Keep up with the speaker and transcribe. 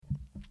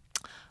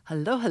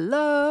Hello,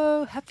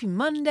 hello. Happy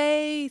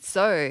Monday.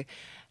 So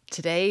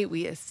today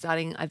we are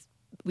starting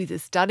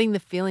the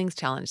feelings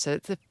challenge. So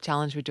it's a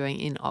challenge we're doing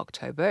in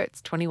October.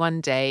 It's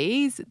 21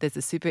 days. There's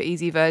a super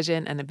easy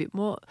version and a bit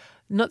more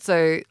not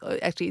so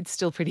actually it's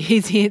still pretty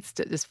easy. It's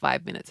just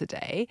 5 minutes a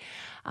day.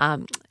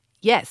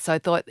 Yes, so I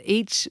thought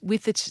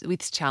with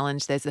this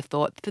challenge, there's a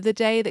thought for the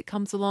day that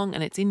comes along,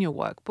 and it's in your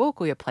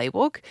workbook or your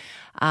playbook.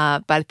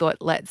 But I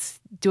thought let's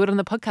do it on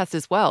the podcast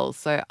as well.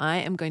 So I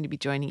am going to be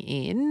joining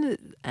in,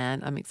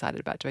 and I'm excited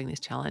about doing this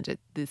challenge.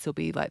 This will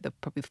be like the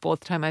probably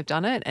fourth time I've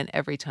done it, and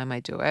every time I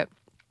do it,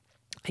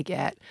 I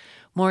get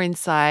more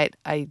insight.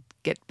 I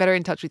get better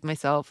in touch with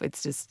myself.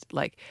 It's just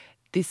like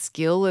this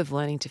skill of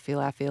learning to feel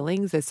our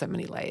feelings. There's so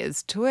many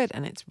layers to it,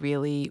 and it's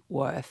really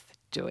worth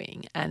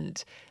doing.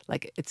 And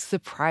like, it's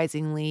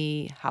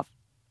surprisingly how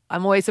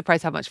I'm always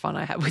surprised how much fun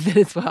I have with it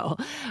as well.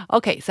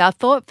 Okay, so our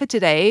thought for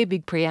today,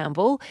 big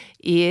preamble,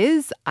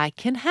 is I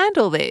can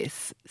handle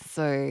this.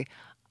 So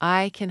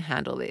I can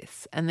handle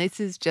this. And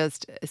this is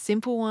just a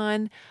simple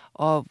one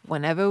of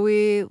whenever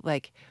we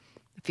like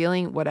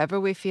feeling whatever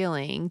we're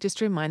feeling,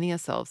 just reminding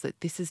ourselves that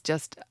this is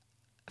just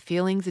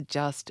feelings are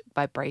just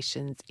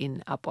vibrations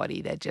in our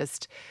body. They're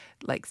just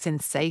like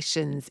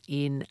sensations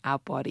in our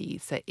body.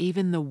 So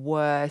even the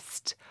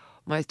worst,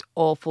 most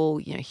awful,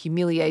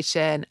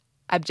 humiliation,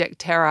 abject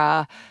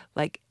terror,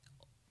 like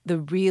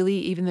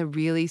even the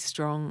really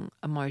strong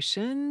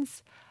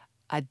emotions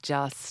are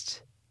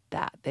just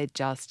that. They're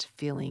just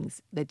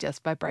feelings. They're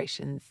just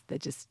vibrations. They're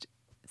just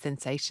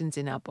sensations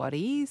in our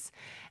bodies.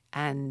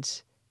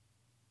 And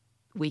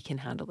we can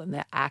handle them.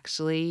 They're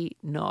actually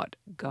not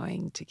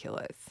going to kill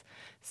us.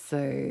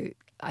 So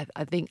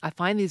I think I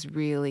find this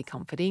really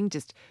comforting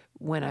just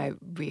when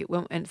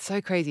and it's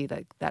so crazy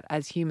that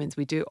as humans,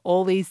 we do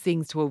all these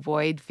things to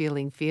avoid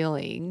feeling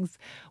feelings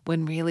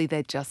when really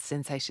they're just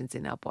sensations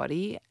in our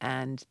body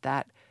and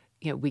that,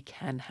 we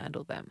can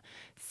handle them.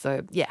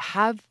 So yeah,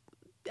 have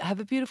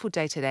a beautiful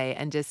day today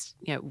and just,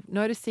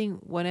 noticing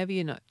whenever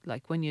you're not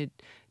like when you're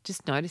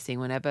just noticing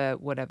whenever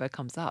whatever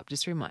comes up,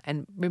 just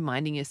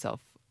reminding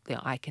yourself,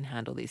 I can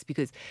handle this,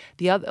 because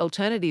the other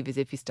alternative is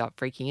if you start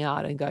freaking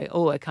out and go,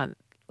 oh, I can't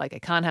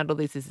handle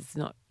this. This is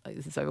not like,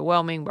 this is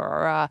overwhelming, blah, blah,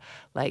 blah,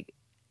 like,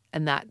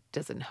 and that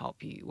doesn't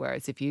help you.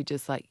 Whereas if you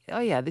just like, oh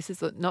yeah, this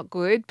is not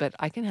good, but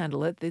I can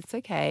handle it. It's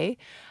okay.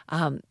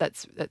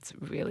 That's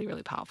really,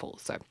 really powerful.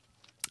 So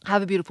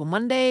have a beautiful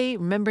Monday,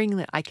 remembering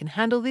that I can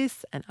handle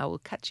this, and I will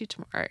catch you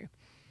tomorrow.